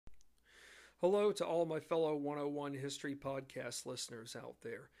Hello to all my fellow 101 History Podcast listeners out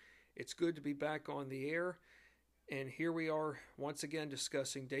there. It's good to be back on the air, and here we are once again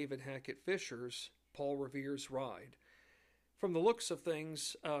discussing David Hackett Fischer's Paul Revere's Ride. From the looks of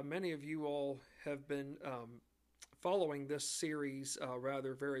things, many of you all have been following this series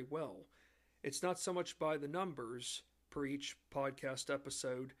rather very well. It's not so much by the numbers per each podcast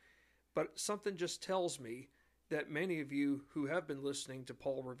episode, but something just tells me that many of you who have been listening to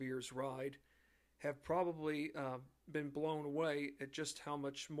Paul Revere's Ride have probably been blown away at just how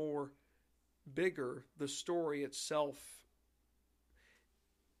much more bigger the story itself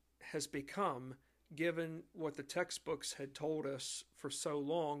has become, given what the textbooks had told us for so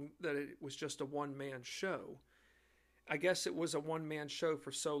long that it was just a one-man show. I guess it was a one-man show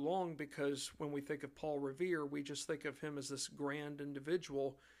for so long because when we think of Paul Revere, we just think of him as this grand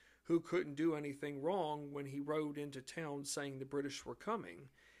individual who couldn't do anything wrong when he rode into town saying the British were coming.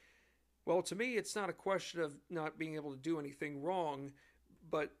 Well, to me, it's not a question of not being able to do anything wrong,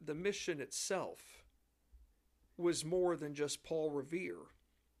 but the mission itself was more than just Paul Revere.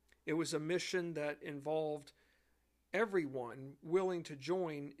 It was a mission that involved everyone willing to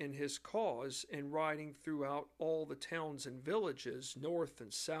join in his cause in riding throughout all the towns and villages, north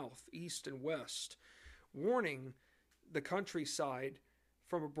and south, east and west, warning the countryside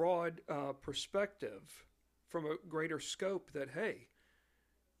from a broad perspective, from a greater scope that, hey,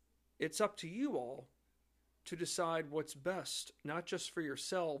 it's up to you all to decide what's best, not just for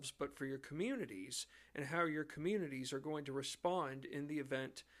yourselves, but for your communities, and how your communities are going to respond in the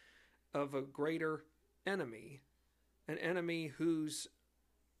event of a greater enemy, an enemy whose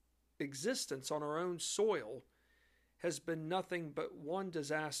existence on our own soil has been nothing but one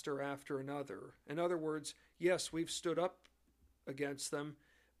disaster after another. In other words, yes, we've stood up against them,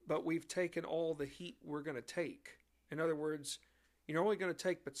 but we've taken all the heat we're going to take. In other words, you're only going to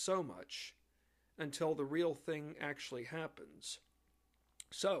take but so much until the real thing actually happens.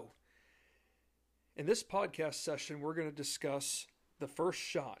 So, in this podcast session, we're going to discuss the first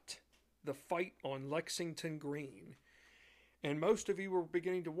shot, the fight on Lexington Green. And most of you were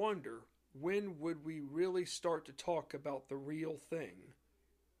beginning to wonder, when would we really start to talk about the real thing?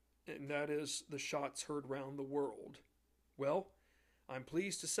 And that is the shots heard round the world. Well, I'm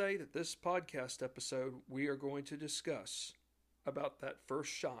pleased to say that this podcast episode we are going to discuss about that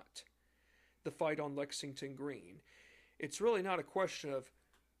first shot, the fight on Lexington Green. It's really not a question of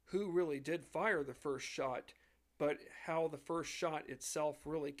who really did fire the first shot, but how the first shot itself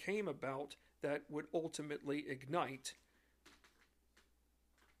really came about that would ultimately ignite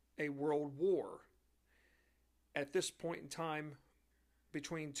a world war. At this point in time,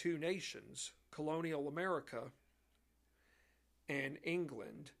 between two nations, colonial America and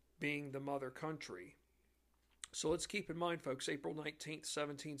England being the mother country. So let's keep in mind, folks, April 19th,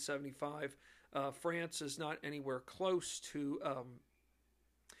 1775, France is not anywhere close to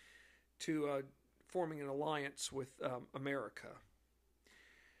forming an alliance with America.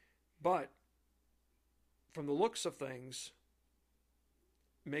 But from the looks of things,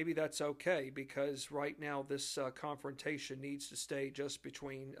 maybe that's okay, because right now this confrontation needs to stay just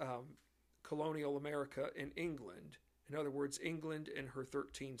between colonial America and England. In other words, England and her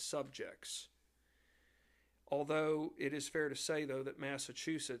 13 subjects. Although it is fair to say, though, that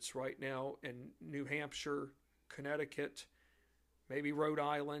Massachusetts right now and New Hampshire, Connecticut, maybe Rhode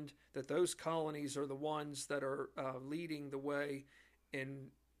Island, that those colonies are the ones that are leading the way in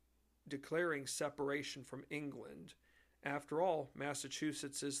declaring separation from England. After all,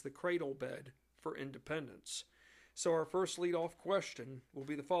 Massachusetts is the cradle bed for independence. So our first lead-off question will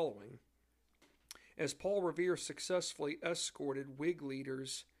be the following. As Paul Revere successfully escorted Whig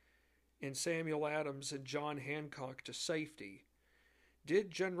leaders in Samuel Adams and John Hancock to safety, did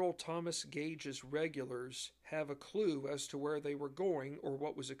General Thomas Gage's regulars have a clue as to where they were going or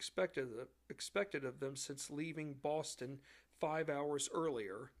what was expected of them since leaving Boston 5 hours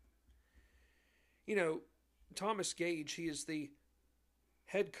earlier? You know, Thomas Gage, he is the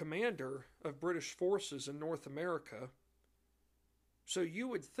head commander of British forces in North America, so you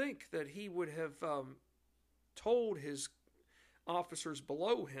would think that he would have told his officers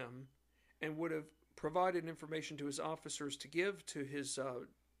below him and would have provided information to his officers to give to his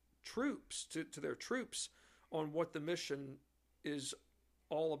troops, to their troops, on what the mission is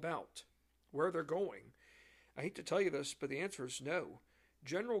all about, where they're going. I hate to tell you this, but the answer is no.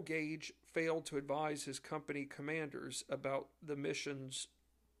 General Gage failed to advise his company commanders about the mission's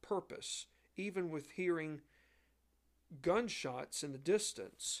purpose, even with hearing gunshots in the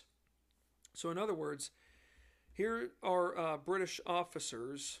distance. So in other words, here are British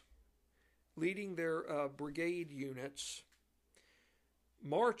officers leading their brigade units,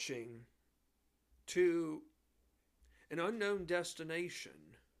 marching to an unknown destination.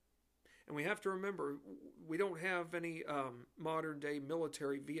 And we have to remember, we don't have any modern day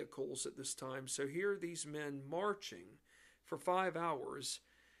military vehicles at this time. So here are these men marching for 5 hours.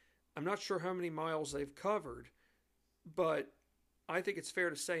 I'm not sure how many miles they've covered, but I think it's fair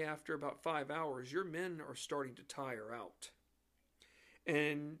to say after about 5 hours, your men are starting to tire out.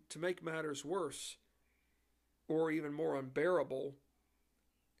 And to make matters worse, or even more unbearable,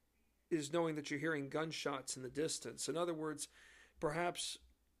 is knowing that you're hearing gunshots in the distance. In other words, perhaps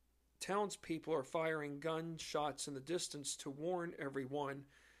townspeople are firing gunshots in the distance to warn everyone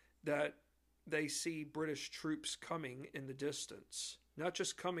that they see British troops coming in the distance. Not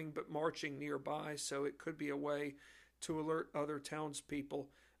just coming, but marching nearby, so it could be a way to alert other townspeople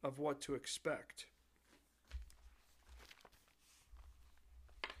of what to expect.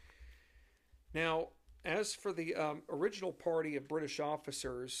 Now, as for the original party of British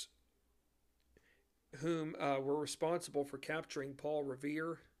officers whom were responsible for capturing Paul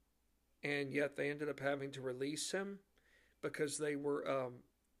Revere, and yet they ended up having to release him because they were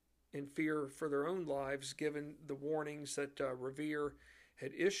in fear for their own lives, given the warnings that Revere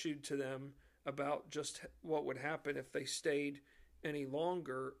had issued to them about just what would happen if they stayed any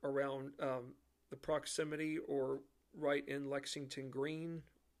longer around the proximity or right in Lexington Green,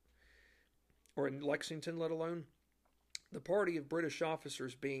 or in Lexington, let alone. The party of British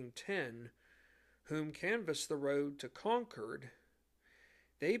officers being 10, whom canvassed the road to Concord,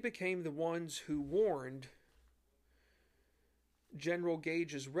 they became the ones who warned General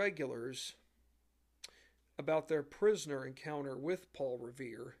Gage's regulars about their prisoner encounter with Paul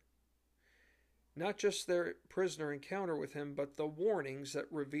Revere. Not just their prisoner encounter with him, but the warnings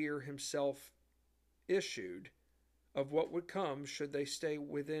that Revere himself issued of what would come should they stay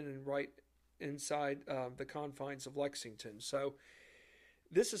within and right inside the confines of Lexington. So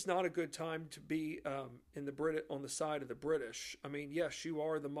this is not a good time to be on the side of the British. I mean, yes, you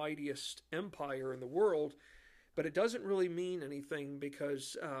are the mightiest empire in the world, but it doesn't really mean anything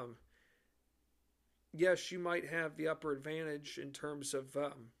because, yes, you might have the upper advantage in terms of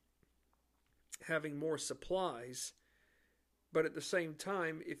having more supplies, but at the same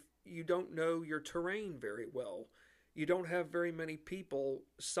time, if you don't know your terrain very well, you don't have very many people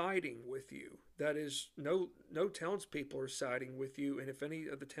siding with you. That is, no townspeople are siding with you, and if any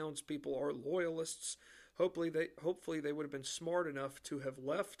of the townspeople are loyalists, hopefully they would have been smart enough to have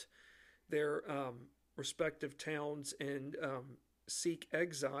left their respective towns and seek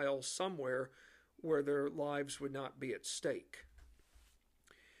exile somewhere where their lives would not be at stake.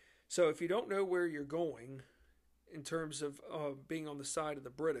 So if you don't know where you're going in terms of being on the side of the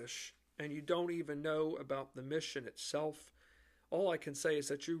British, and you don't even know about the mission itself, all I can say is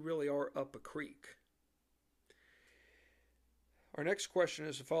that you really are up a creek. Our next question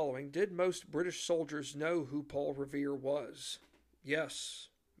is the following. Did most British soldiers know who Paul Revere was? Yes.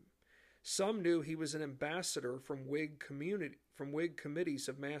 Some knew he was an ambassador from Whig committees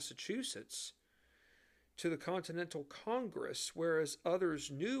of Massachusetts to the Continental Congress, whereas others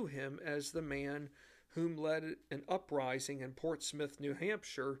knew him as the man whom led an uprising in Portsmouth, New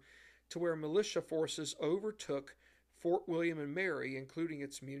Hampshire, to where militia forces overtook Fort William and Mary, including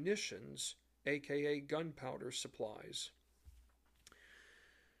its munitions, aka gunpowder supplies.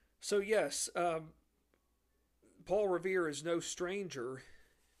 So yes, Paul Revere is no stranger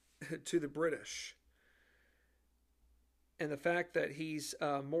to the British. And the fact that he's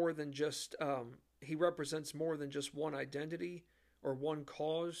more than just, he represents more than just one identity or one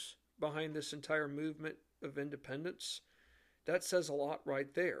cause behind this entire movement of independence, that says a lot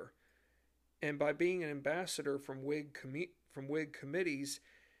right there. And by being an ambassador from Whig committees,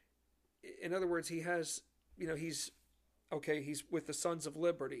 in other words, he has, he's with the Sons of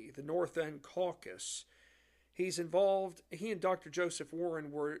Liberty, the North End Caucus. He and Dr. Joseph Warren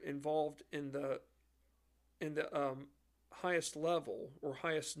were involved in the highest level or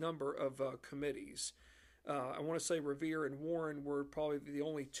highest number of committees. I want to say Revere and Warren were probably the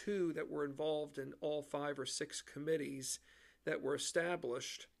only two that were involved in all 5 or 6 committees that were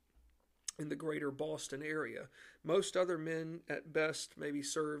established in the greater Boston area. Most other men at best maybe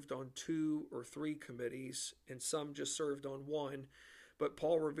served on 2 or 3 committees, and some just served on 1. But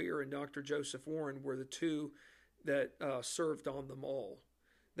Paul Revere and Dr. Joseph Warren were the 2 that served on them all.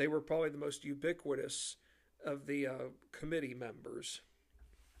 They were probably the most ubiquitous of the committee members.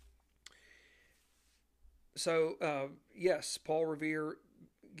 So, yes, Paul Revere,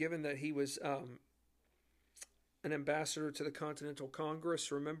 given that he was an ambassador to the Continental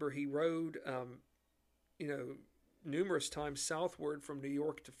Congress, remember he rode, numerous times southward from New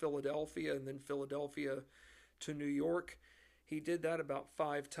York to Philadelphia and then Philadelphia to New York. He did that about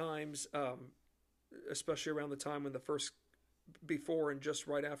 5 times. especially around the time when before and just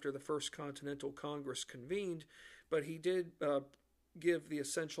right after the First Continental Congress convened, but he did give the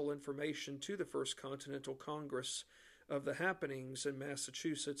essential information to the First Continental Congress of the happenings in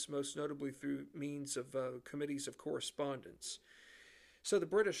Massachusetts, most notably through means of committees of correspondence. So the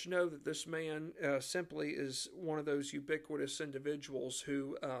British know that this man simply is one of those ubiquitous individuals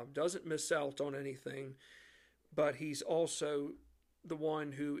who doesn't miss out on anything, but he's also the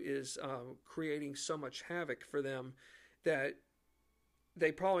one who is creating so much havoc for them that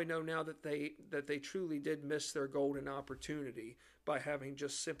they probably know now that they truly did miss their golden opportunity by having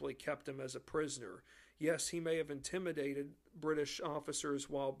just simply kept him as a prisoner. Yes, he may have intimidated British officers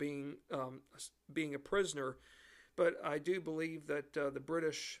while being a prisoner, but I do believe that the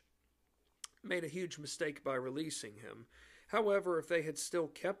British made a huge mistake by releasing him. However, if they had still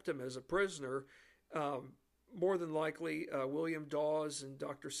kept him as a prisoner, more than likely William Dawes and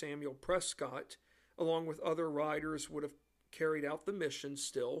Dr. Samuel Prescott, along with other riders, would have carried out the mission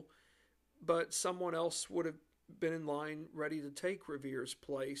still, but someone else would have been in line ready to take Revere's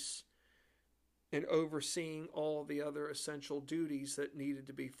place in overseeing all the other essential duties that needed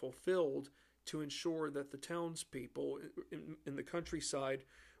to be fulfilled to ensure that the townspeople in the countryside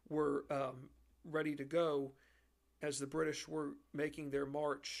were ready to go as the British were making their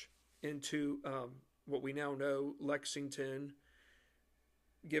march into what we now know, Lexington,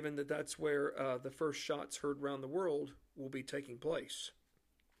 given that that's where the first shots heard around the world will be taking place.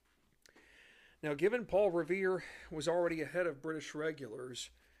 Now, given Paul Revere was already ahead of British regulars,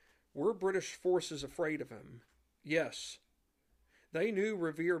 were British forces afraid of him? Yes. They knew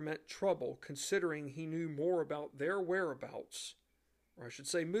Revere meant trouble, considering he knew more about their whereabouts, or I should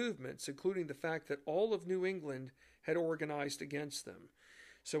say movements, including the fact that all of New England had organized against them.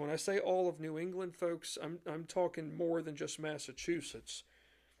 So when I say all of New England, folks, I'm talking more than just Massachusetts.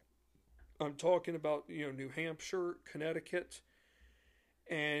 I'm talking about, New Hampshire, Connecticut,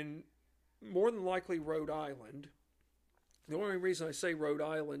 and more than likely Rhode Island. The only reason I say Rhode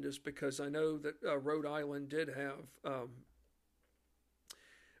Island is because I know that Rhode Island did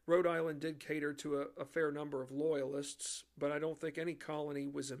cater to a fair number of loyalists, but I don't think any colony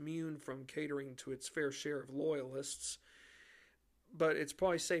was immune from catering to its fair share of loyalists. But it's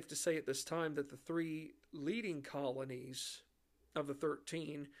probably safe to say at this time that the three leading colonies of the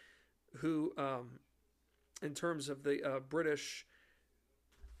 13, who, in terms of the British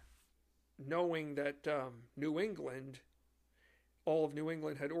knowing that all of New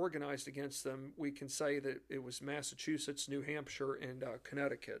England had organized against them, we can say that it was Massachusetts, New Hampshire, and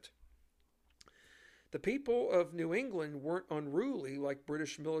Connecticut. The people of New England weren't unruly like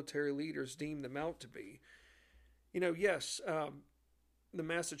British military leaders deemed them out to be. Yes, the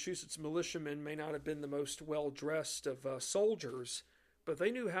Massachusetts militiamen may not have been the most well-dressed of soldiers, but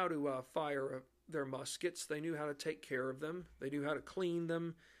they knew how to fire their muskets. They knew how to take care of them. They knew how to clean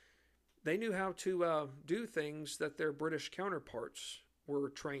them. They knew how to do things that their British counterparts were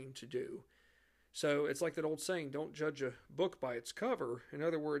trained to do. So it's like that old saying, don't judge a book by its cover. In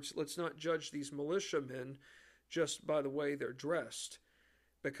other words, let's not judge these militiamen just by the way they're dressed,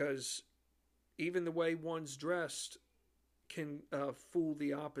 because even the way one's dressed can fool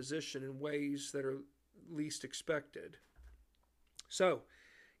the opposition in ways that are least expected. So,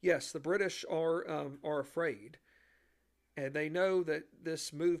 yes, the British are afraid. And they know that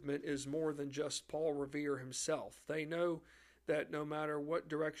this movement is more than just Paul Revere himself. They know that no matter what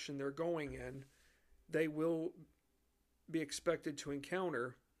direction they're going in, they will be expected to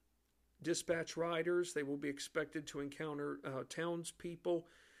encounter dispatch riders. They will be expected to encounter townspeople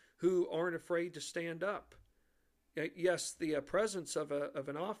who aren't afraid to stand up. Yes, the presence of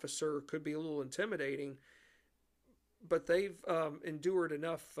an officer could be a little intimidating, but they've endured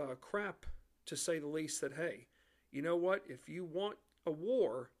enough crap to say the least that, hey, you know what? If you want a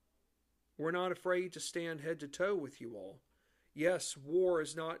war, we're not afraid to stand head to toe with you all. Yes, war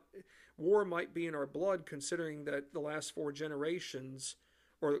might be in our blood, considering that the last 4 generations,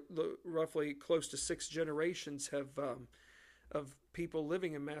 or roughly close to 6 generations of people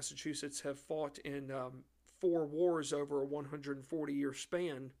living in Massachusetts have fought in 4 wars over a 140-year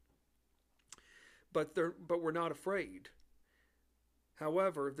span. But we're not afraid.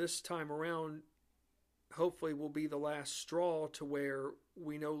 However, this time around, hopefully will be the last straw to where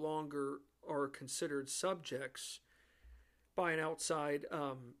we no longer are considered subjects by an outside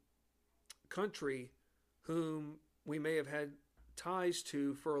country whom we may have had ties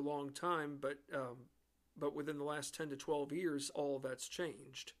to for a long time, but within the last 10 to 12 years, all of that's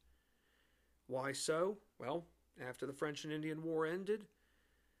changed. Why so? Well, after the French and Indian War ended,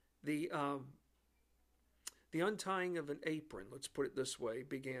 the untying of an apron, let's put it this way,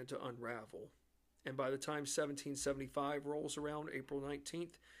 began to unravel. And by the time 1775 rolls around, April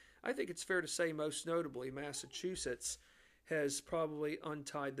 19th, I think it's fair to say most notably Massachusetts has probably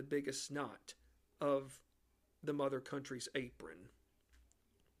untied the biggest knot of the mother country's apron.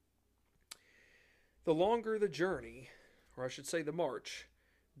 The longer the journey, or I should say the march,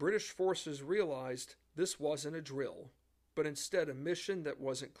 British forces realized this wasn't a drill, but instead a mission that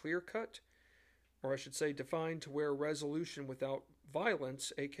wasn't clear-cut, or I should say defined to where resolution without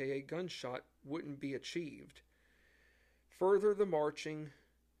violence, aka gunshot, wouldn't be achieved. Further the marching,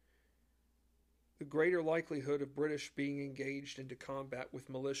 the greater likelihood of British being engaged into combat with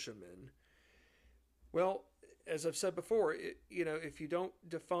militiamen. Well, as I've said before, if you don't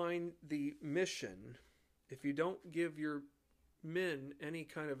define the mission, if you don't give your men any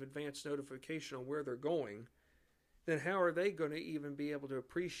kind of advance notification on where they're going, then how are they going to even be able to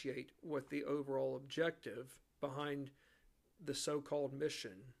appreciate what the overall objective behind the so-called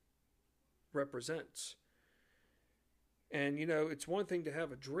mission represents? And, it's one thing to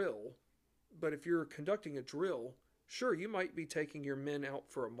have a drill, but if you're conducting a drill, sure, you might be taking your men out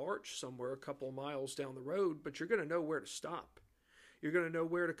for a march somewhere a couple of miles down the road, but you're going to know where to stop. You're going to know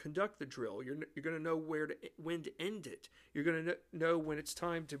where to conduct the drill. You're going to know when to end it. You're going to know when it's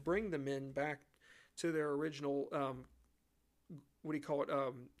time to bring the men back to their original,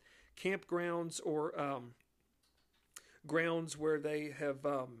 campgrounds or grounds where they have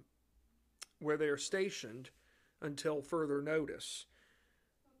where they are stationed until further notice.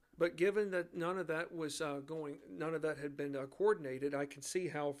 But given that none of that had been coordinated, I can see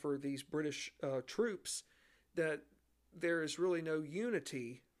how for these British troops that there is really no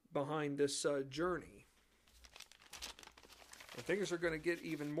unity behind this journey. And things are going to get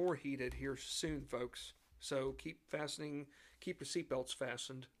even more heated here soon, folks. So keep your seatbelts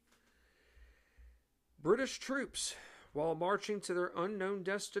fastened. British troops, while marching to their unknown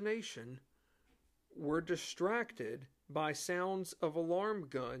destination, were distracted by sounds of alarm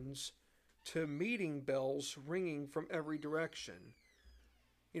guns to meeting bells ringing from every direction.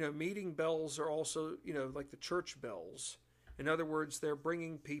 Meeting bells are also, like the church bells. In other words, they're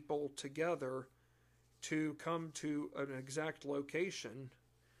bringing people together to come to an exact location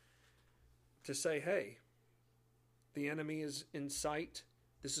to say, hey, the enemy is in sight.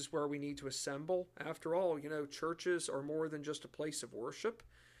 This is where we need to assemble. After all, churches are more than just a place of worship.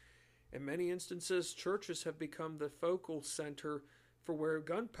 In many instances, churches have become the focal center for where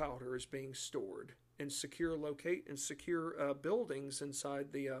gunpowder is being stored in secure buildings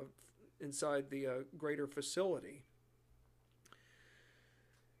inside the greater facility.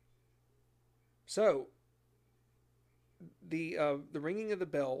 So, the ringing of the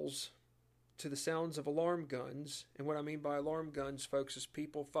bells to the sounds of alarm guns, and what I mean by alarm guns, folks, is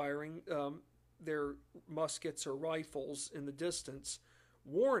people firing their muskets or rifles in the distance,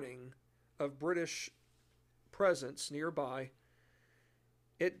 warning of British presence nearby.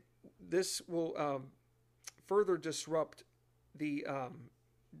 This will further disrupt the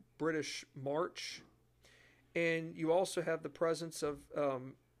British march, and you also have the presence of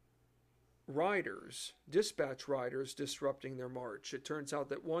dispatch riders disrupting their march. It turns out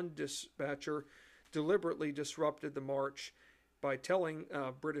that one dispatcher deliberately disrupted the march by telling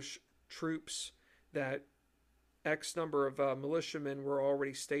British troops that X number of militiamen were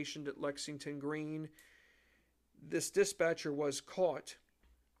already stationed at Lexington Green. This dispatcher was caught.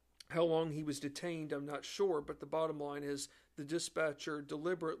 How long he was detained, I'm not sure, but the bottom line is the dispatcher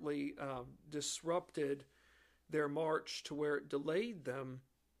deliberately disrupted their march to where it delayed them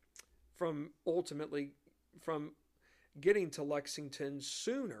from getting to Lexington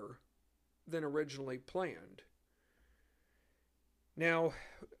sooner than originally planned. Now,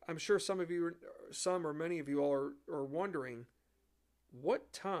 I'm sure some or many of you all are wondering,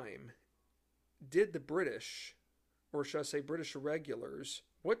 what time did the British, or should I say British irregulars,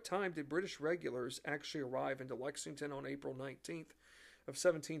 what time did British regulars actually arrive into Lexington on April 19th of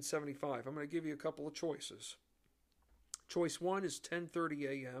 1775? I'm going to give you a couple of choices. Choice 1 is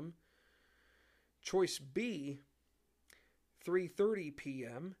 10:30 a.m. Choice B, 3:30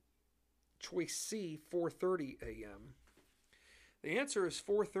 p.m. Choice C, 4:30 a.m. The answer is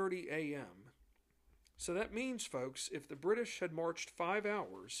 4:30 a.m. So that means, folks, if the British had marched 5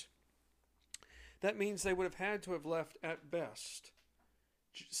 hours, that means they would have had to have left at best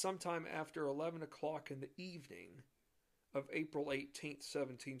sometime after 11 o'clock in the evening of April 18th,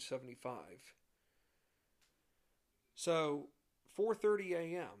 1775. So 4:30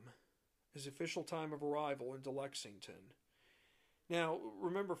 a.m. is official time of arrival into Lexington. Now,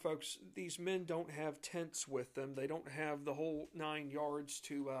 remember, folks, these men don't have tents with them. They don't have the whole 9 yards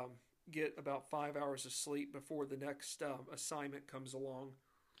to get about 5 hours of sleep before the next assignment comes along.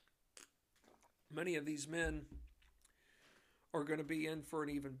 Many of these men are going to be in for an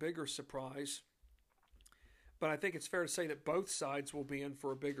even bigger surprise. But I think it's fair to say that both sides will be in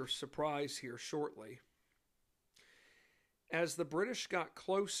for a bigger surprise here shortly. As the British got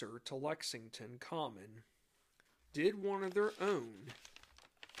closer to Lexington Common, did one of their own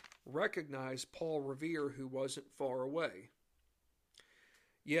recognize Paul Revere, who wasn't far away?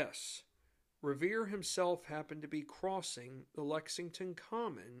 Yes, Revere himself happened to be crossing the Lexington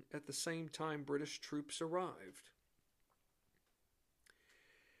Common at the same time British troops arrived.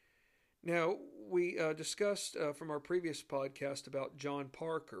 Now, we discussed from our previous podcast about John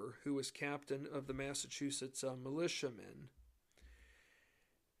Parker, who was captain of the Massachusetts militiamen.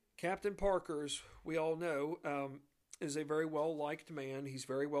 Captain Parker, as we all know, is a very well-liked man. He's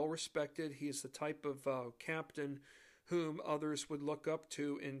very well respected. He is the type of captain whom others would look up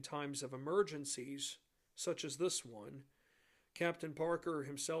to in times of emergencies, such as this one. Captain Parker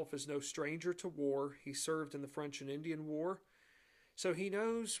himself is no stranger to war. He served in the French and Indian War, so he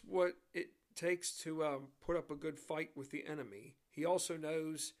knows what it takes to put up a good fight with the enemy. He also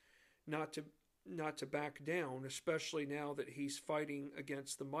knows not to back down, especially now that he's fighting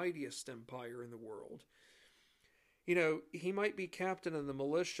against the mightiest empire in the world. You know, he might be captain of the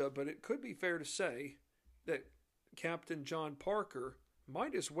militia, but it could be fair to say that Captain John Parker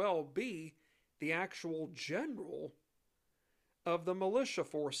might as well be the actual general of the militia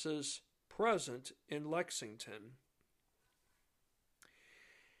forces present in Lexington.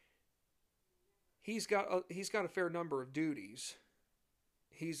 He's got a fair number of duties.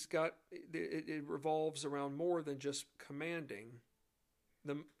 It revolves around more than just commanding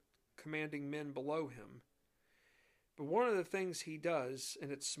men below him. But one of the things he does,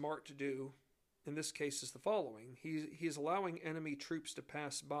 and it's smart to do, in this case is the following. He is allowing enemy troops to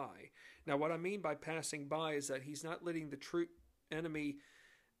pass by. Now, what I mean by passing by is that he's not letting the enemy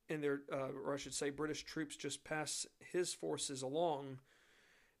and their, or I should say British troops, just pass his forces along.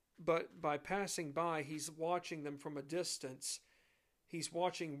 But by passing by, he's watching them from a distance. He's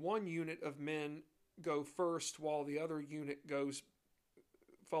watching one unit of men go first while the other unit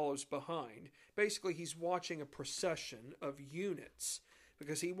follows behind. Basically, he's watching a procession of units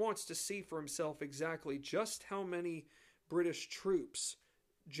because he wants to see for himself exactly just how many British troops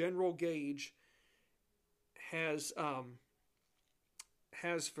General Gage has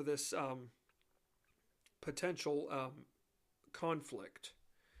for this potential conflict.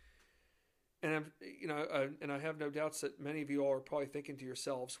 And I have no doubts that many of you all are probably thinking to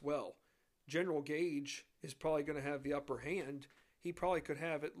yourselves, well, General Gage is probably going to have the upper hand. He probably could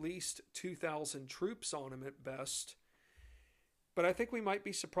have at least 2,000 troops on him at best. But I think we might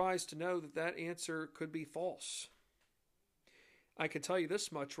be surprised to know that answer could be false. I can tell you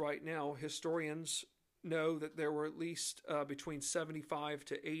this much right now. Historians know that there were at least between 75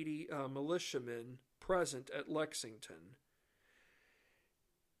 to 80 militiamen present at Lexington.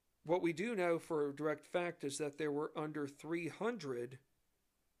 What we do know for a direct fact is that there were under 300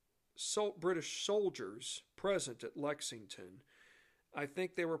 British soldiers present at Lexington. I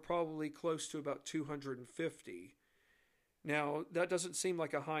think they were probably close to about 250. Now, that doesn't seem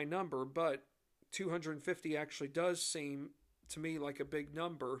like a high number, but 250 actually does seem to me like a big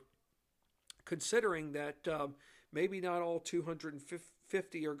number, considering that maybe not all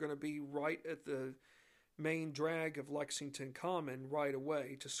 250 are going to be right at the main drag of Lexington Common right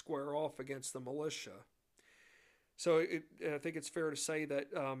away to square off against the militia. So I think it's fair to say that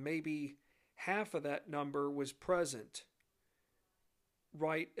maybe half of that number was present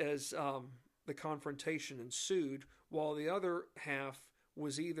right as the confrontation ensued, while the other half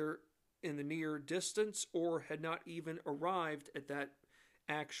was either in the near distance or had not even arrived at that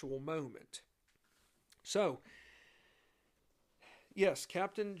actual moment. So, yes,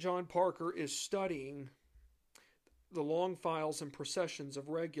 Captain John Parker is studying the long files and processions of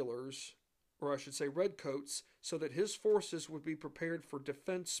regulars, or I should say redcoats, so that his forces would be prepared for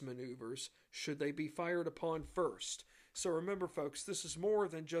defense maneuvers should they be fired upon first. So remember, folks, this is more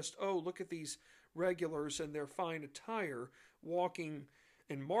than just, oh, look at these regulars in their fine attire walking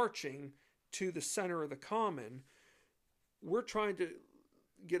and marching to the center of the common. We're trying to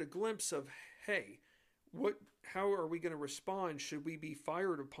get a glimpse of, hey, how are we going to respond should we be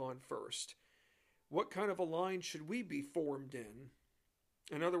fired upon first? What kind of a line should we be formed in?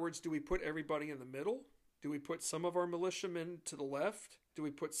 In other words, do we put everybody in the middle? Do we put some of our militiamen to the left? Do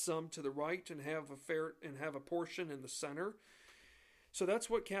we put some to the right and have a portion in the center? So that's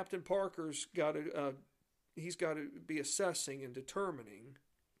what Captain Parker's got to be assessing and determining.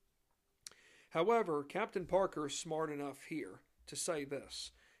 However, Captain Parker is smart enough here to say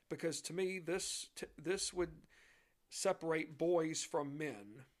this, because to me this would separate boys from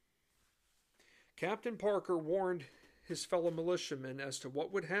men. Captain Parker warned his fellow militiamen as to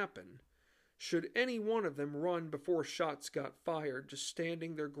what would happen should any one of them run before shots got fired, just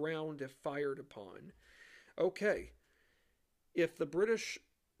standing their ground if fired upon. Okay, if the British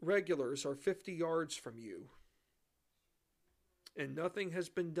regulars are 50 yards from you, and nothing has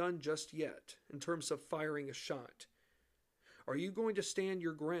been done just yet in terms of firing a shot, are you going to stand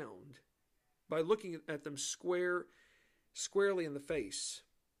your ground by looking at them squarely in the face?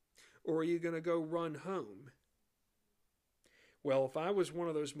 Or are you going to go run home? Well, if I was one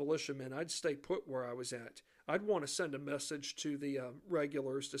of those militiamen, I'd stay put where I was at. I'd want to send a message to the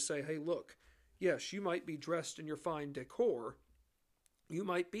regulars to say, hey, look, yes, you might be dressed in your fine decor. You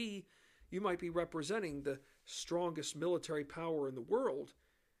might be representing the strongest military power in the world.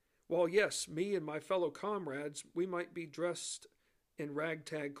 While, yes, me and my fellow comrades, we might be dressed in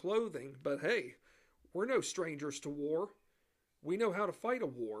ragtag clothing, but hey, we're no strangers to war. We know how to fight a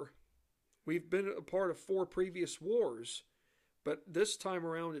war. We've been a part of 4 previous wars, but this time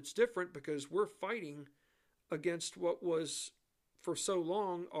around it's different because we're fighting against what was for so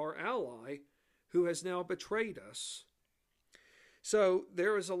long our ally who has now betrayed us. So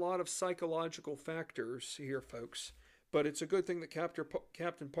there is a lot of psychological factors here, folks, but it's a good thing that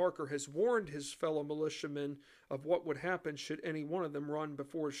Captain Parker has warned his fellow militiamen of what would happen should any one of them run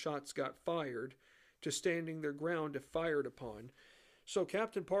before shots got fired, to standing their ground if fired upon. So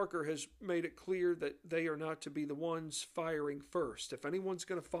Captain Parker has made it clear that they are not to be the ones firing first. If anyone's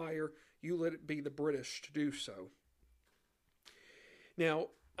going to fire, you let it be the British to do so. Now,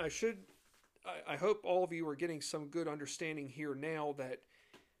 I hope all of you are getting some good understanding here now that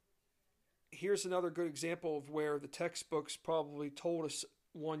here's another good example of where the textbooks probably told us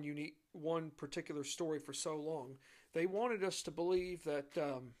one particular story for so long. They wanted us to believe that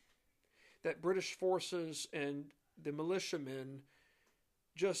that British forces and the militiamen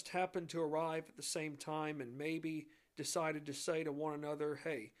just happened to arrive at the same time and maybe decided to say to one another,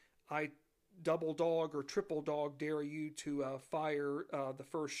 hey, I double dog or triple dog dare you to fire the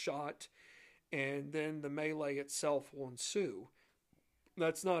first shot, and then the melee itself will ensue.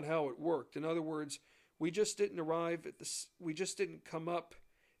 That's not how it worked. In other words, we just didn't come up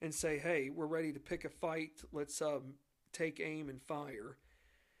and say, hey, we're ready to pick a fight, let's take aim and fire.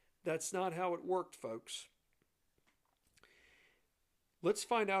 That's not how it worked, folks. Let's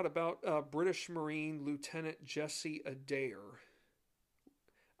find out about British Marine Lieutenant Jesse Adair.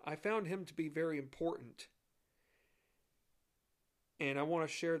 I found him to be very important, and I want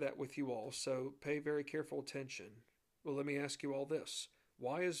to share that with you all, so pay very careful attention. Well, let me ask you all this.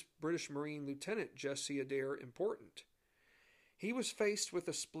 Why is British Marine Lieutenant Jesse Adair important? He was faced with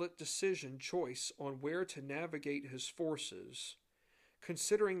a split decision choice on where to navigate his forces,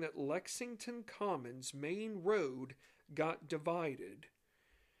 considering that Lexington Commons main road got divided.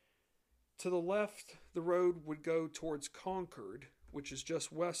 To the left, the road would go towards Concord, which is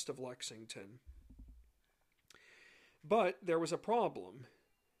just west of Lexington. But there was a problem.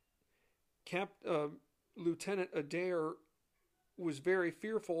 Lieutenant Adair was very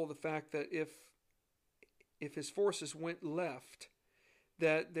fearful of the fact that if his forces went left,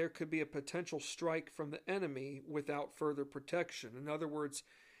 that there could be a potential strike from the enemy without further protection. In other words,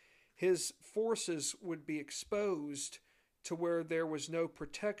 his forces would be exposed to where there was no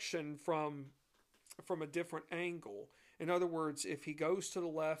protection from a different angle. In other words, if he goes to the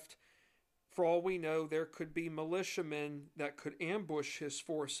left, for all we know, there could be militiamen that could ambush his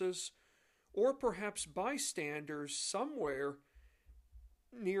forces, or perhaps bystanders somewhere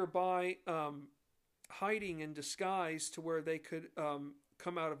nearby hiding in disguise to where they could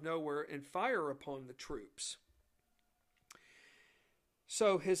come out of nowhere and fire upon the troops.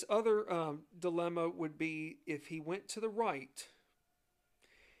 So his other dilemma would be if he went to the right,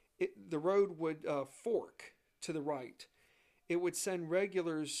 the road would fork to the right. It would send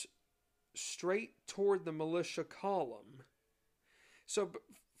regulars straight toward the militia column. So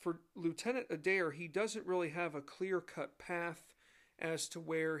for Lieutenant Adair, he doesn't really have a clear-cut path as to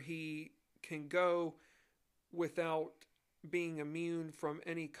where he can go without being immune from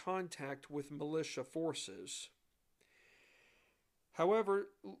any contact with militia forces. However,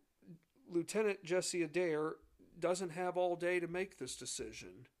 Lieutenant Jesse Adair doesn't have all day to make this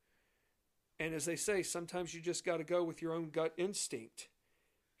decision. And as they say, sometimes you just got to go with your own gut instinct.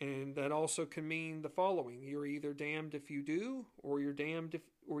 And that also can mean the following: you're either damned if you do, or you're damned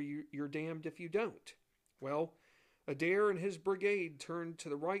if you don't. Well, Adair and his brigade turned to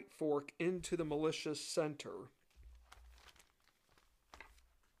the right fork into the militia center.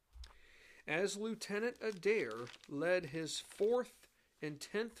 As Lieutenant Adair led his 4th and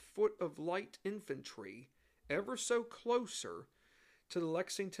 10th Foot of Light Infantry ever so closer to the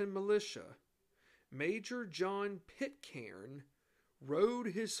Lexington militia, Major John Pitcairn rode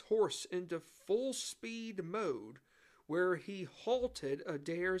his horse into full speed mode, where he halted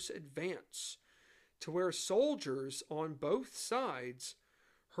Adair's advance, to where soldiers on both sides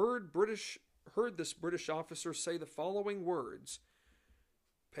heard this British officer say the following words.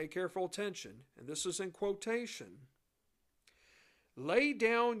 Pay careful attention, and this is in quotation. "Lay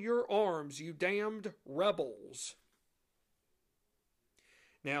down your arms, you damned rebels."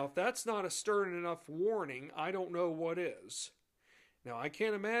 Now, if that's not a stern enough warning, I don't know what is. Now, I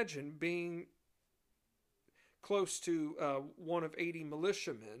can't imagine being close to one of 80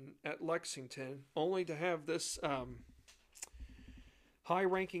 militiamen at Lexington, only to have this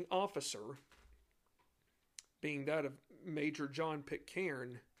high-ranking officer, being that of Major John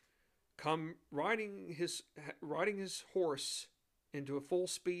Pitcairn, come riding his horse into a full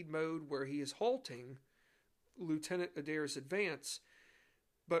speed mode where he is halting Lieutenant Adair's advance,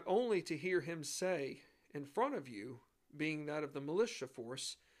 but only to hear him say in front of you, being that of the militia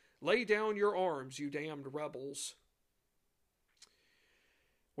force, "Lay down your arms, you damned rebels."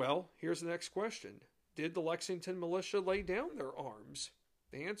 Well, here's the next question. Did the Lexington militia lay down their arms?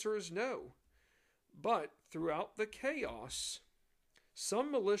 The answer is no. But throughout the chaos,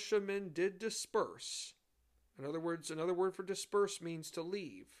 some militiamen did disperse. In other words, another word for disperse means to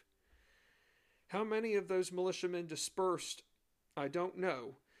leave. How many of those militiamen dispersed, I don't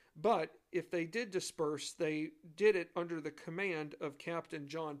know. But if they did disperse, they did it under the command of Captain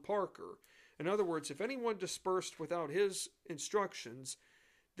John Parker. In other words, if anyone dispersed without his instructions,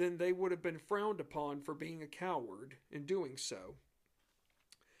 then they would have been frowned upon for being a coward in doing so.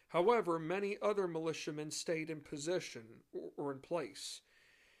 However, many other militiamen stayed in position or in place.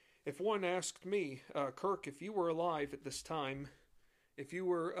 If one asked me, Kirk, if you were alive at this time, if you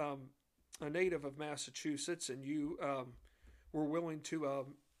were a native of Massachusetts and you were willing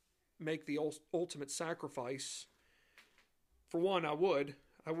to make the ultimate sacrifice, for one, I would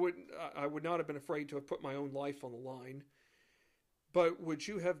not have been afraid to have put my own life on the line. But would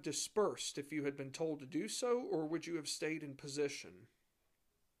you have dispersed if you had been told to do so, or would you have stayed in position?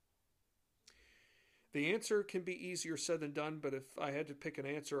 The answer can be easier said than done, but if I had to pick an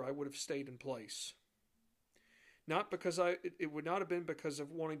answer, I would have stayed in place. Not because it would not have been because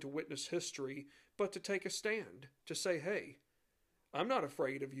of wanting to witness history, but to take a stand, to say, hey, I'm not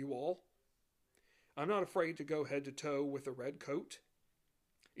afraid of you all. I'm not afraid to go head to toe with a red coat.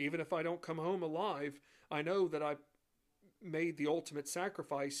 Even if I don't come home alive, I know that I made the ultimate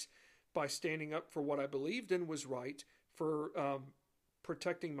sacrifice by standing up for what I believed in was right, for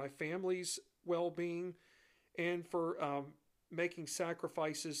protecting my family's well-being, and for making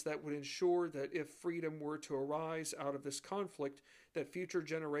sacrifices that would ensure that if freedom were to arise out of this conflict, that future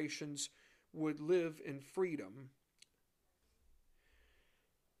generations would live in freedom.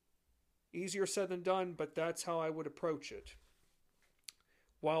 Easier said than done, but that's how I would approach it.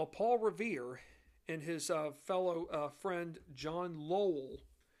 While Paul Revere and his fellow friend John Lowell,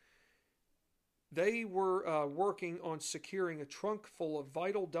 they were working on securing a trunk full of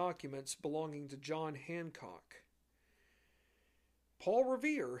vital documents belonging to John Hancock. Paul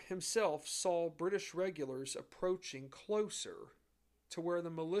Revere himself saw British regulars approaching closer to where the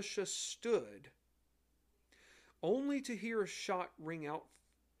militia stood, only to hear a shot ring out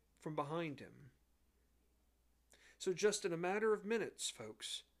from behind him. So just in a matter of minutes,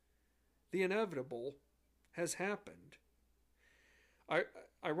 folks, the inevitable has happened.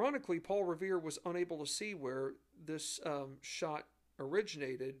 Ironically, Paul Revere was unable to see where this shot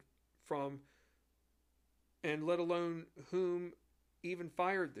originated from, and let alone whom even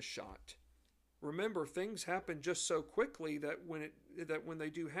fired the shot. Remember, things happen just so quickly that when they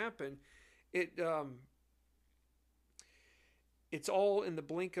do happen, it's all in the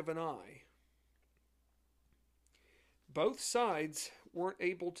blink of an eye. Both sides weren't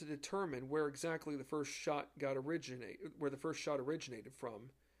able to determine where exactly the first shot originated from,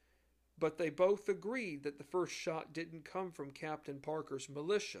 but they both agreed that the first shot didn't come from Captain Parker's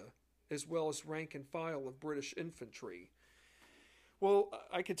militia, as well as rank and file of British infantry. Well,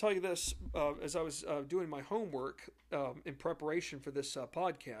 I can tell you this, as I was doing my homework in preparation for this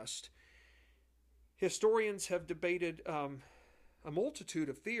podcast, historians have debated a multitude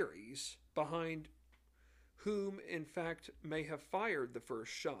of theories behind whom, in fact, may have fired the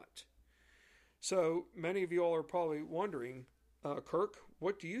first shot. So many of you all are probably wondering, Kirk,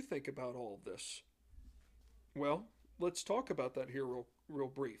 what do you think about all of this? Well, let's talk about that here real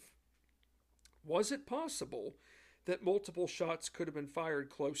brief. Was it possible that multiple shots could have been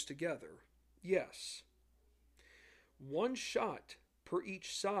fired close together? Yes. One shot per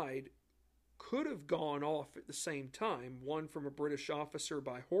each side could have gone off at the same time, one from a British officer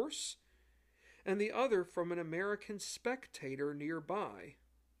by horse, and the other from an American spectator nearby.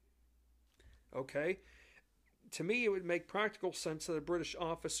 Okay? To me, it would make practical sense that a British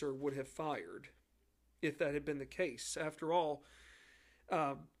officer would have fired if that had been the case. After all,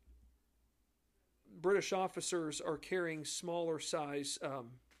 British officers are carrying smaller size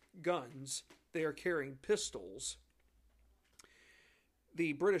guns. They are carrying pistols.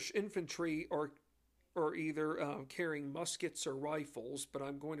 The British infantry are either carrying muskets or rifles, but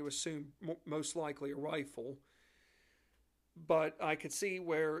I'm going to assume most likely a rifle. But I could see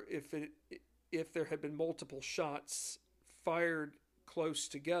where if there had been multiple shots fired close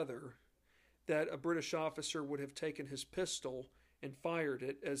together, that a British officer would have taken his pistol and fired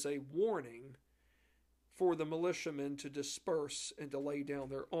it as a warning for the militiamen to disperse and to lay down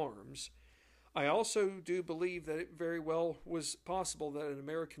their arms. I also do believe that it very well was possible that an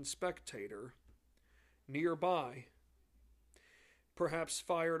American spectator nearby perhaps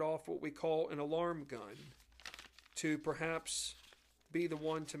fired off what we call an alarm gun to perhaps be the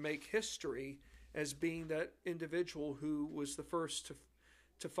one to make history as being that individual who was the first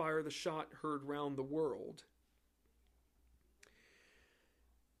to fire the shot heard round the world.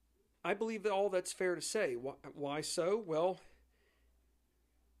 I believe that all that's fair to say. Why so? Well,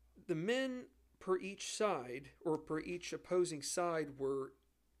 the men per each side, or per each opposing side,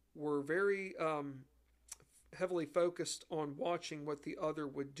 were very heavily focused on watching what the other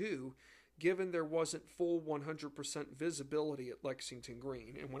would do, given there wasn't full 100% visibility at Lexington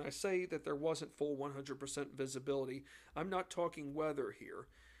Green. And when I say that there wasn't full 100% visibility, I'm not talking weather here.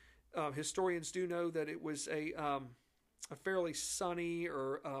 Historians do know that it was a fairly sunny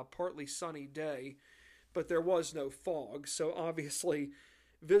or partly sunny day, but there was no fog. So obviously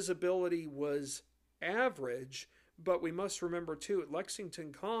visibility was average, but we must remember too, at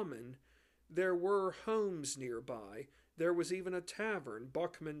Lexington Common, there were homes nearby. There was even a tavern,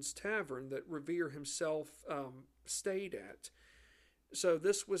 Buckman's Tavern, that Revere himself stayed at. So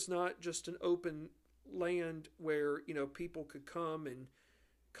this was not just an open land where, people could come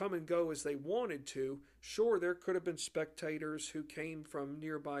and go as they wanted to. Sure, there could have been spectators who came from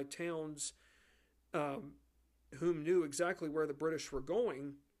nearby towns whom knew exactly where the British were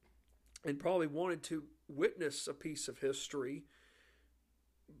going and probably wanted to witness a piece of history.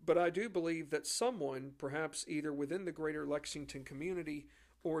 But I do believe that someone, perhaps either within the greater Lexington community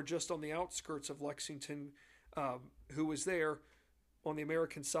or just on the outskirts of Lexington, who was there on the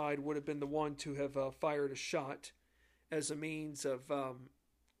American side, would have been the one to have fired a shot as a means of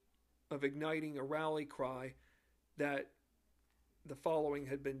igniting a rally cry that the following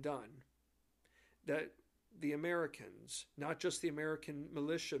had been done. That the Americans, not just the American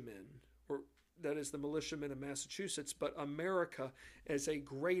militiamen, or that is the militiamen of Massachusetts, but America as a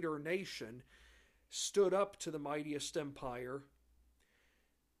greater nation, stood up to the mightiest empire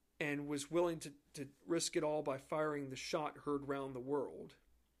and was willing to risk it all by firing the shot heard round the world.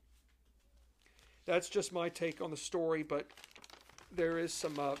 That's just my take on the story, but there is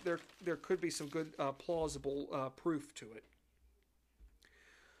some there could be some good plausible proof to it.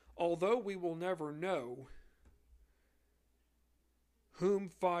 Although we will never know whom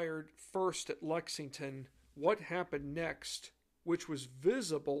fired first at Lexington, what happened next, which was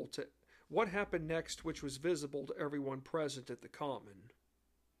visible to everyone present at the Common.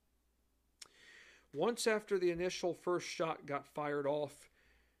 Once after the initial first shot got fired off,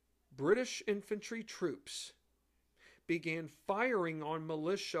 British infantry troops began firing on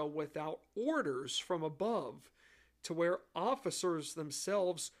militia without orders from above, to where officers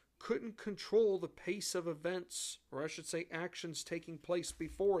themselves couldn't control the pace of events, or I should say actions taking place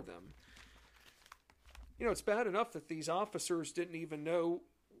before them. It's bad enough that these officers didn't even know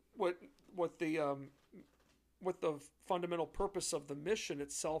what the fundamental purpose of the mission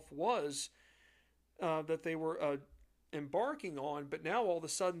itself was that they were embarking on, but now all of a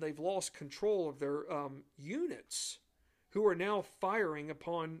sudden they've lost control of their units, who are now firing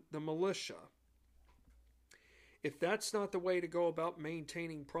upon the militia. If that's not the way to go about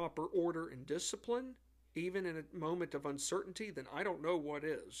maintaining proper order and discipline, even in a moment of uncertainty, then I don't know what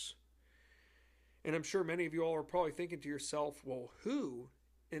is. And I'm sure many of you all are probably thinking to yourself, well, who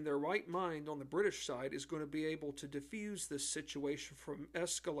in their right mind on the British side is going to be able to defuse this situation from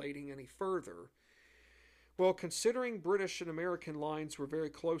escalating any further? Well, considering British and American lines were very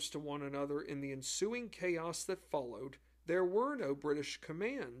close to one another in the ensuing chaos that followed, there were no British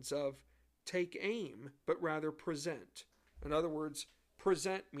commands of take aim, but rather present. In other words,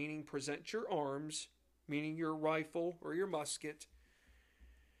 present meaning present your arms, meaning your rifle or your musket.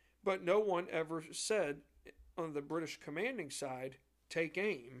 But no one ever said on the British commanding side, take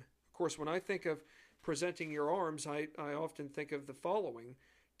aim. Of course, when I think of presenting your arms, I often think of the following.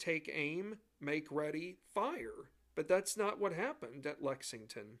 take aim, make ready, fire. But that's not what happened at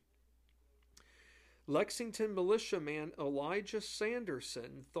Lexington. Lexington militiaman Elijah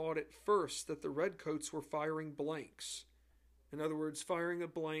Sanderson thought at first that the redcoats were firing blanks. In other words, firing a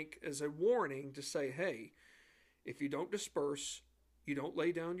blank as a warning to say, hey, if you don't disperse, you don't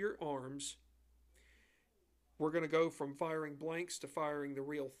lay down your arms, we're going to go from firing blanks to firing the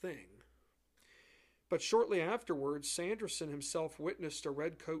real thing. But shortly afterwards, Sanderson himself witnessed a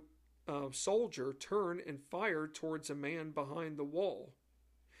redcoat soldier turn and fire towards a man behind the wall.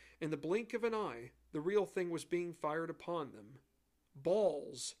 In the blink of an eye, the real thing was being fired upon them.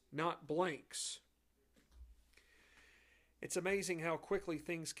 Balls, not blanks. It's amazing how quickly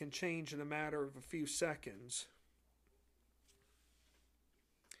things can change in a matter of a few seconds.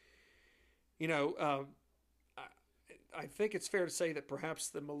 You know, I think it's fair to say that perhaps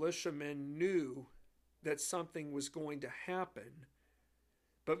the militiamen knew that something was going to happen,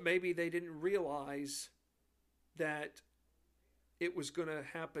 but maybe they didn't realize that it was going to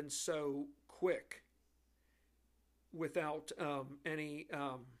happen so quick without any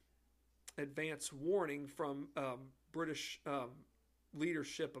advance warning from British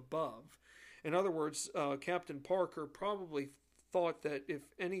leadership above. In other words, Captain Parker probably thought that if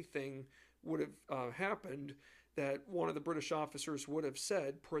anything would have happened, that one of the British officers would have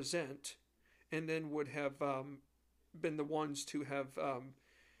said, present, and then would have been the ones to have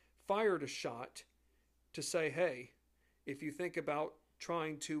fired a shot to say, hey, if you think about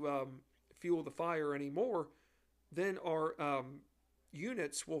trying to fuel the fire anymore, then our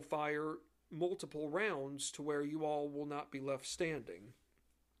units will fire multiple rounds to where you all will not be left standing.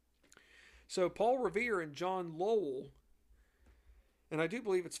 So Paul Revere and John Lowell, and I do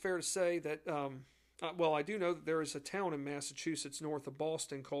believe it's fair to say that, I do know that there is a town in Massachusetts north of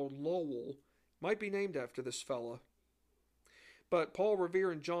Boston called Lowell. Might be named after this fella. But Paul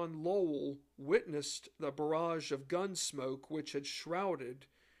Revere and John Lowell witnessed the barrage of gun smoke which had shrouded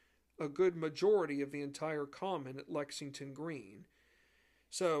a good majority of the entire common at Lexington Green.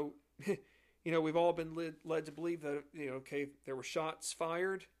 So, we've all been led to believe that, there were shots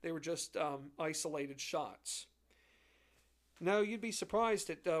fired. They were just isolated shots. Now, you'd be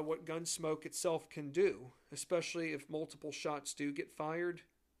surprised at what gun smoke itself can do, especially if multiple shots do get fired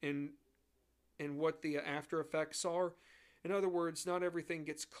and what the after effects are. In other words, not everything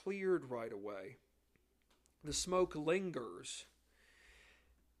gets cleared right away. The smoke lingers.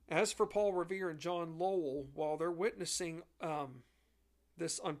 As for Paul Revere and John Lowell, while they're witnessing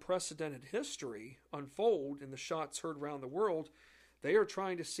this unprecedented history unfold in the shots heard around the world, they are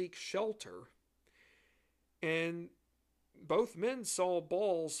trying to seek shelter. And both men saw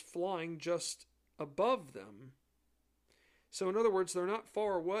balls flying just above them. So in other words, they're not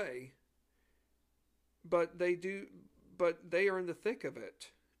far away, but they are in the thick of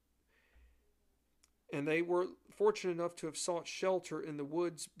it. And they were fortunate enough to have sought shelter in the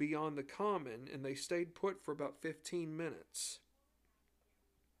woods beyond the common, and they stayed put for about 15 minutes.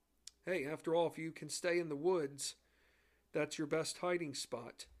 Hey, after all, if you can stay in the woods, that's your best hiding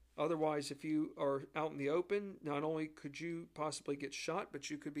spot. Otherwise, if you are out in the open, not only could you possibly get shot, but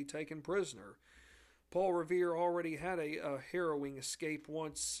you could be taken prisoner. Paul Revere already had a harrowing escape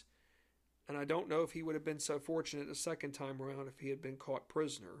once, and I don't know if he would have been so fortunate a second time around if he had been caught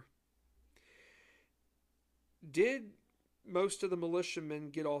prisoner. Did most of the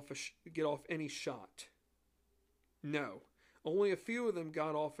militiamen get off any shot? No. Only a few of them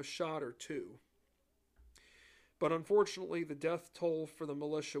got off a shot or two. But unfortunately, the death toll for the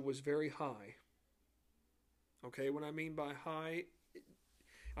militia was very high. Okay, what I mean by high,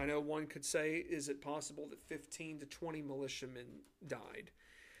 I know one could say, is it possible that 15 to 20 militiamen died?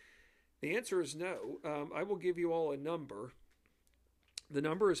 The answer is no. I will give you all a number. The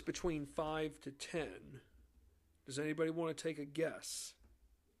number is between 5 to 10. Does anybody want to take a guess?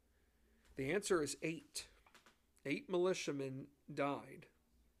 The answer is 8. 8 militiamen died.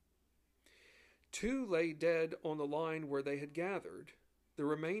 2 lay dead on the line where they had gathered. The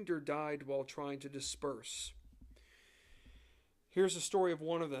remainder died while trying to disperse. Here's a story of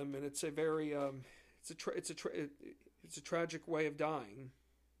one of them, and it's a very it's a tragic way of dying.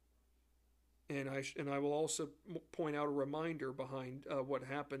 And I will also point out a reminder behind what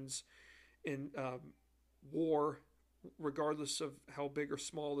happens in war, regardless of how big or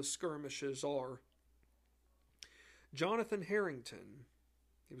small the skirmishes are. Jonathan Harrington.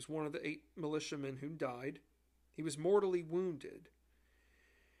 He was one of the 8 militiamen who died. He was mortally wounded.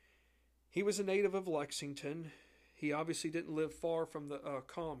 He was a native of Lexington. He obviously didn't live far from the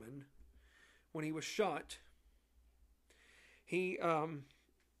common. When he was shot, he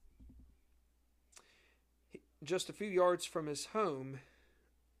just a few yards from his home,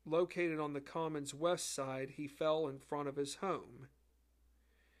 located on the common's west side, he fell in front of his home.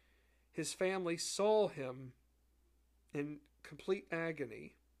 His family saw him in complete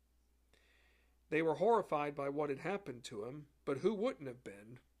agony. They were horrified by what had happened to him, but who wouldn't have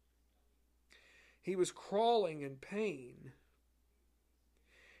been? He was crawling in pain.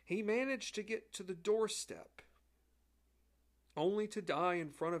 He managed to get to the doorstep, only to die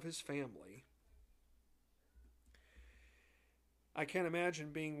in front of his family. I can't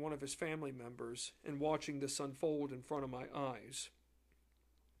imagine being one of his family members and watching this unfold in front of my eyes.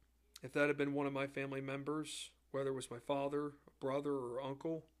 If that had been one of my family members, whether it was my father, brother, or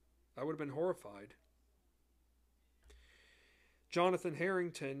uncle, I would have been horrified. Jonathan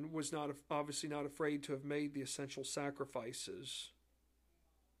Harrington was obviously not afraid to have made the essential sacrifices.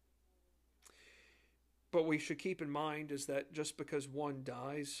 But we should keep in mind is that just because one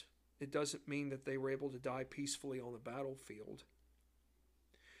dies, it doesn't mean that they were able to die peacefully on the battlefield.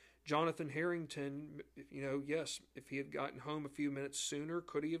 Jonathan Harrington, yes, if he had gotten home a few minutes sooner,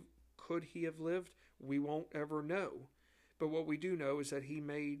 could he have lived? We won't ever know. But what we do know is that he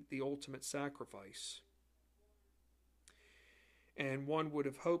made the ultimate sacrifice. And one would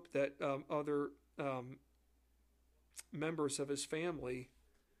have hoped that other members of his family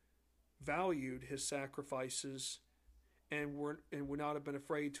valued his sacrifices and would not have been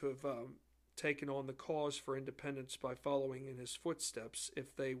afraid to have taken on the cause for independence by following in his footsteps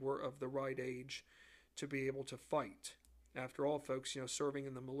if they were of the right age to be able to fight. After all, folks, serving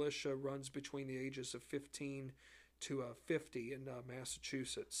in the militia runs between the ages of 15 to 50 in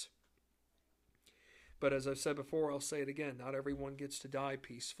Massachusetts. But as I've said before, I'll say it again, not everyone gets to die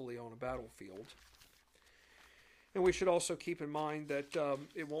peacefully on a battlefield. And we should also keep in mind that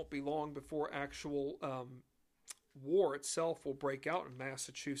it won't be long before actual war itself will break out in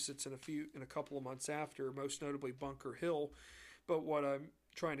Massachusetts in a couple of months after, most notably Bunker Hill. But what I'm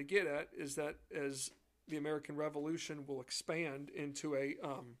trying to get at is that as the American Revolution will expand into a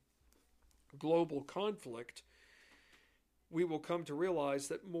global conflict, we will come to realize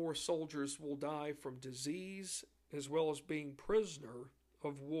that more soldiers will die from disease as well as being prisoner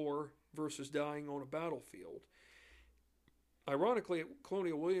of war versus dying on a battlefield. Ironically, at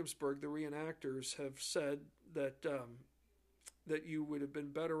Colonial Williamsburg, the reenactors have said that that you would have been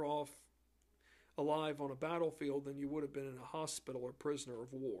better off alive on a battlefield than you would have been in a hospital or prisoner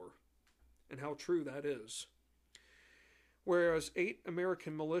of war, and how true that is. Whereas 8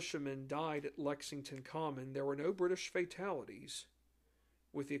 American militiamen died at Lexington Common, there were no British fatalities,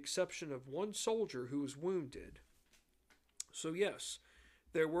 with the exception of one soldier who was wounded. So yes,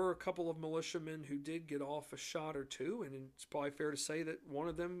 there were a couple of militiamen who did get off a shot or two, and it's probably fair to say that one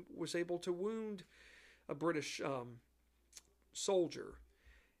of them was able to wound a British soldier.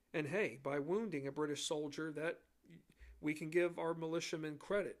 And hey, by wounding a British soldier, that we can give our militiamen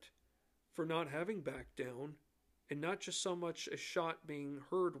credit for not having backed down, and not just so much a shot being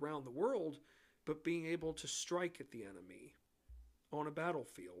heard around the world, but being able to strike at the enemy on a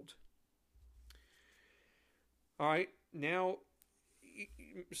battlefield. All right, now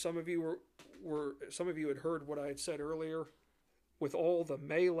some of you had heard what I had said earlier, with all the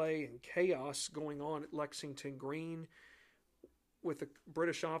melee and chaos going on at Lexington Green, with the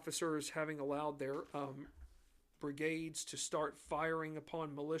British officers having allowed their brigades to start firing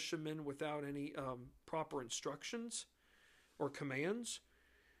upon militiamen without any proper instructions or commands.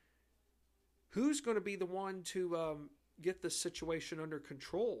 Who's going to be the one to get this situation under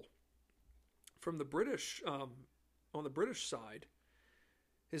control from the British on the British side?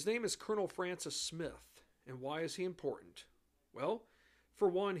 His name is Colonel Francis Smith. And why is he important? Well, for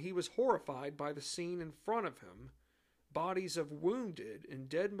one, he was horrified by the scene in front of him, bodies of wounded and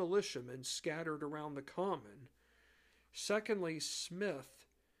dead militiamen scattered around the common. Secondly, Smith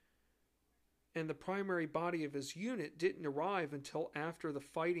and the primary body of his unit didn't arrive until after the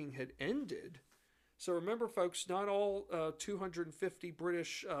fighting had ended. So remember, folks, not all 250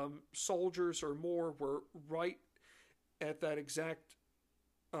 British soldiers or more were right at that exact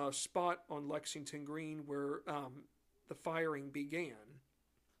spot on Lexington Green where the firing began.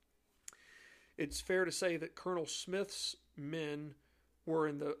 It's fair to say that Colonel Smith's men were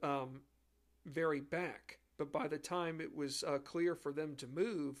in the very back, but by the time it was clear for them to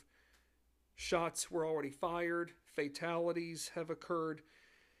move, shots were already fired, fatalities have occurred.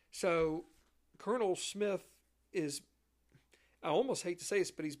 So Colonel Smith is, I almost hate to say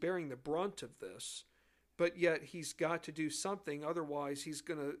this, but he's bearing the brunt of this. But yet he's got to do something, otherwise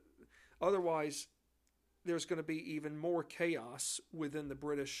there's going to be even more chaos within the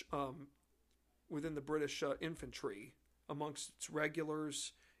British infantry, amongst its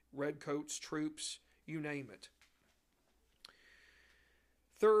regulars, redcoats, troops, you name it.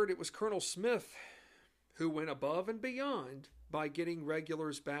 Third, it was Colonel Smith who went above and beyond by getting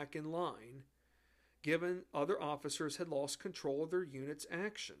regulars back in line, given other officers had lost control of their unit's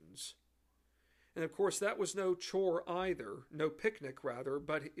actions. And of course, that was no chore either, no picnic rather,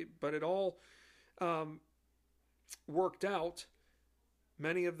 but it all worked out.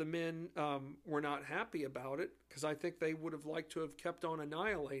 Many of the men were not happy about it because I think they would have liked to have kept on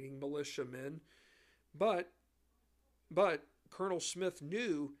annihilating militiamen. But Colonel Smith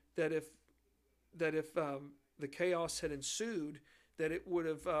knew that if the chaos had ensued, that it would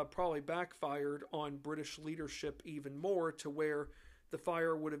have probably backfired on British leadership even more, to where the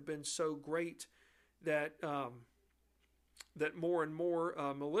fire would have been so great that that more and more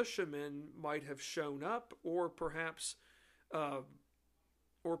militiamen might have shown up, or perhaps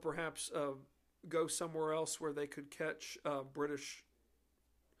go somewhere else where they could catch British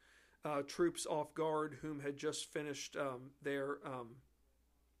troops off guard, whom had just finished their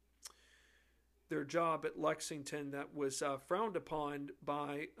job at Lexington, that was frowned upon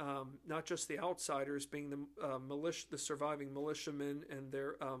by not just the outsiders, being the surviving militiamen and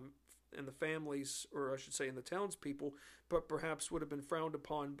their and the families, or I should say, in the townspeople, but perhaps would have been frowned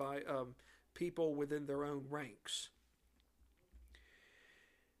upon by people within their own ranks.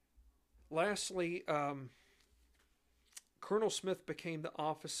 Lastly, Colonel Smith became the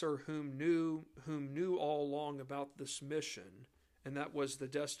officer whom knew all along about this mission, and that was the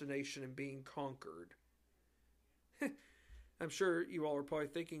destination and being conquered. I'm sure you all are probably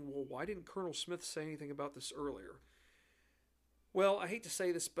thinking, well, why didn't Colonel Smith say anything about this earlier? Well, I hate to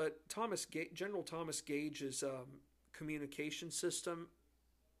say this, but General Thomas Gage's communication system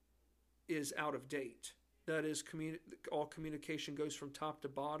is out of date. That is, all communication goes from top to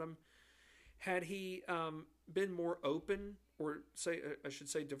bottom. Had he been more open, or I should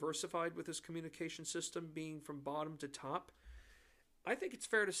say diversified with his communication system, being from bottom to top, I think it's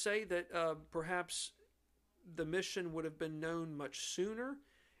fair to say that perhaps the mission would have been known much sooner,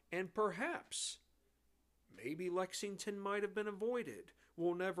 and perhaps maybe Lexington might have been avoided.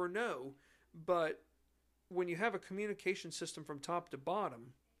 We'll never know. But when you have a communication system from top to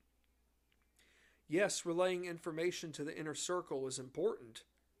bottom, yes, relaying information to the inner circle is important,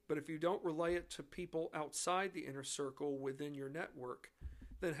 but if you don't relay it to people outside the inner circle within your network,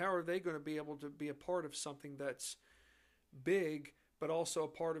 then how are they going to be able to be a part of something that's big, but also a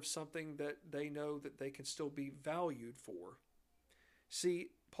part of something that they know that they can still be valued for? See,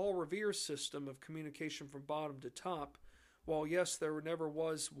 Paul Revere's system of communication from bottom to top, while yes, there never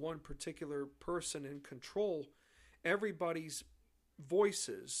was one particular person in control, everybody's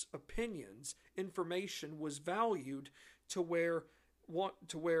voices, opinions, information was valued to where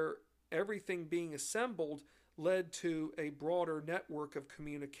everything being assembled led to a broader network of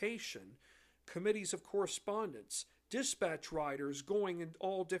communication, committees of correspondence, dispatch riders going in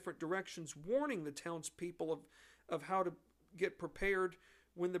all different directions, warning the townspeople of how to get prepared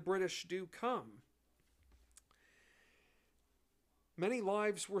when the British do come. Many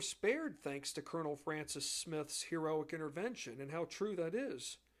lives were spared thanks to Colonel Francis Smith's heroic intervention, and how true that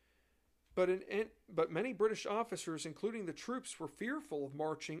is. But many British officers, including the troops, were fearful of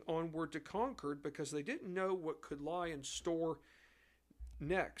marching onward to Concord because they didn't know what could lie in store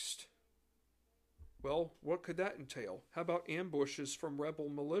next. Well, what could that entail? How about ambushes from rebel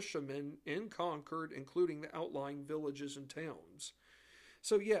militiamen in Concord, including the outlying villages and towns?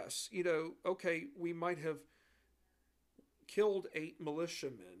 So yes, okay, we might have killed 8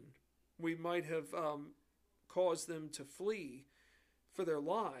 militiamen. We might have caused them to flee for their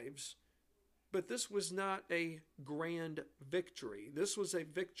lives, but this was not a grand victory. This was a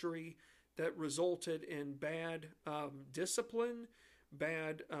victory that resulted in bad discipline,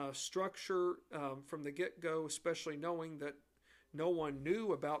 bad structure from the get-go, especially knowing that no one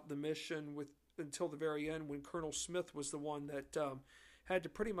knew about the mission until the very end, when Colonel Smith was the one that had to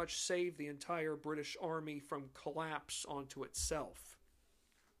pretty much save the entire British Army from collapse onto itself.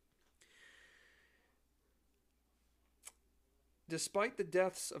 Despite the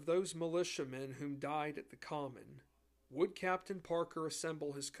deaths of those militiamen whom died at the Common, would Captain Parker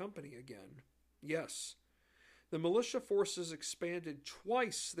assemble his company again? Yes. The militia forces expanded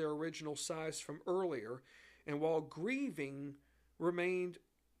twice their original size from earlier, and while grieving remained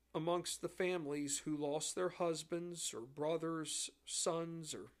amongst the families who lost their husbands or brothers,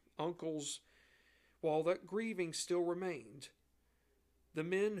 sons or uncles, while that grieving still remained, the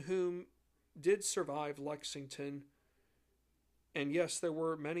men whom did survive Lexington, and yes, there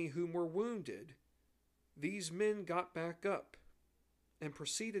were many whom were wounded, these men got back up and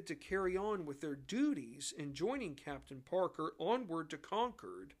proceeded to carry on with their duties in joining Captain Parker onward to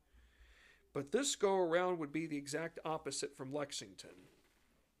Concord. But this go around would be the exact opposite from Lexington.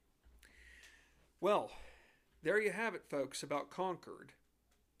 Well, there you have it, folks, about Concord.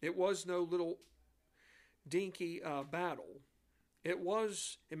 It was no little dinky battle. It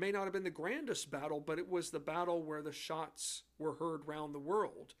may not have been the grandest battle, but it was the battle where the shots were heard round the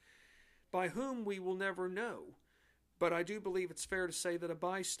world. By whom we will never know. But I do believe it's fair to say that a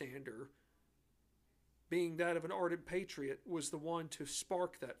bystander, being that of an ardent patriot, was the one to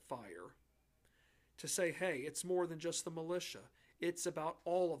spark that fire. To say, hey, it's more than just the militia. It's about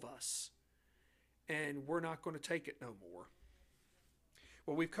all of us. And we're not going to take it no more.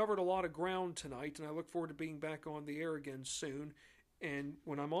 Well, we've covered a lot of ground tonight, and I look forward to being back on the air again soon. And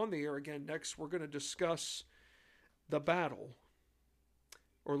when I'm on the air again next, we're going to discuss the battle,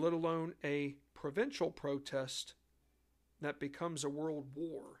 or let alone a provincial protest that becomes a world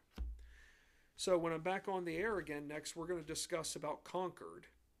war. So when I'm back on the air again next, we're going to discuss about Concord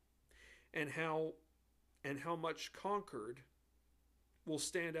and how much Concord will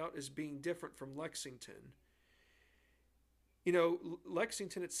stand out as being different from Lexington. You know,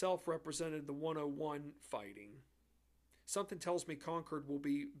 Lexington itself represented the 101 fighting. Something tells me Concord will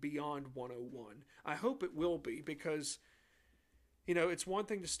be beyond 101. I hope it will be, because, you know, it's one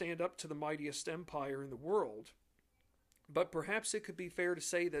thing to stand up to the mightiest empire in the world, but perhaps it could be fair to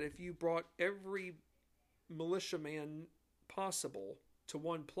say that if you brought every militiaman possible to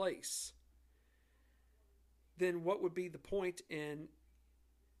one place, then what would be the point in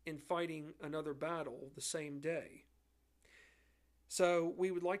fighting another battle the same day? So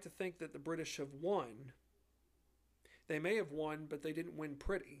we would like to think that the British have won. They may have won, but they didn't win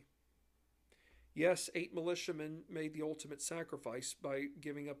pretty. Yes, 8 militiamen made the ultimate sacrifice by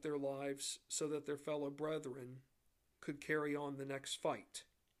giving up their lives so that their fellow brethren could carry on the next fight.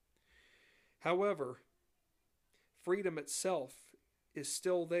 However, freedom itself is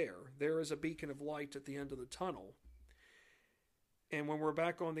still there. There is a beacon of light at the end of the tunnel. And when we're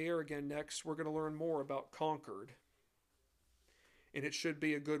back on the air again next, we're going to learn more about Concord. And it should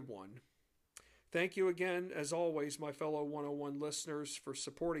be a good one. Thank you again, as always, my fellow 101 listeners, for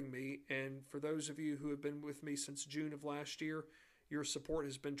supporting me. And for those of you who have been with me since June of last year, your support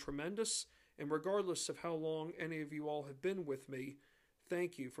has been tremendous. And regardless of how long any of you all have been with me,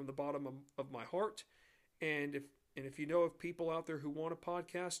 thank you from the bottom of my heart. And if you know of people out there who want a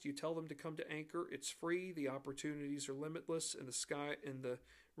podcast, you tell them to come to Anchor. It's free. The opportunities are limitless, and the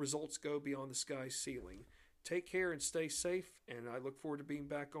results go beyond the sky's ceiling. Take care and stay safe, and I look forward to being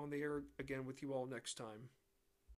back on the air again with you all next time.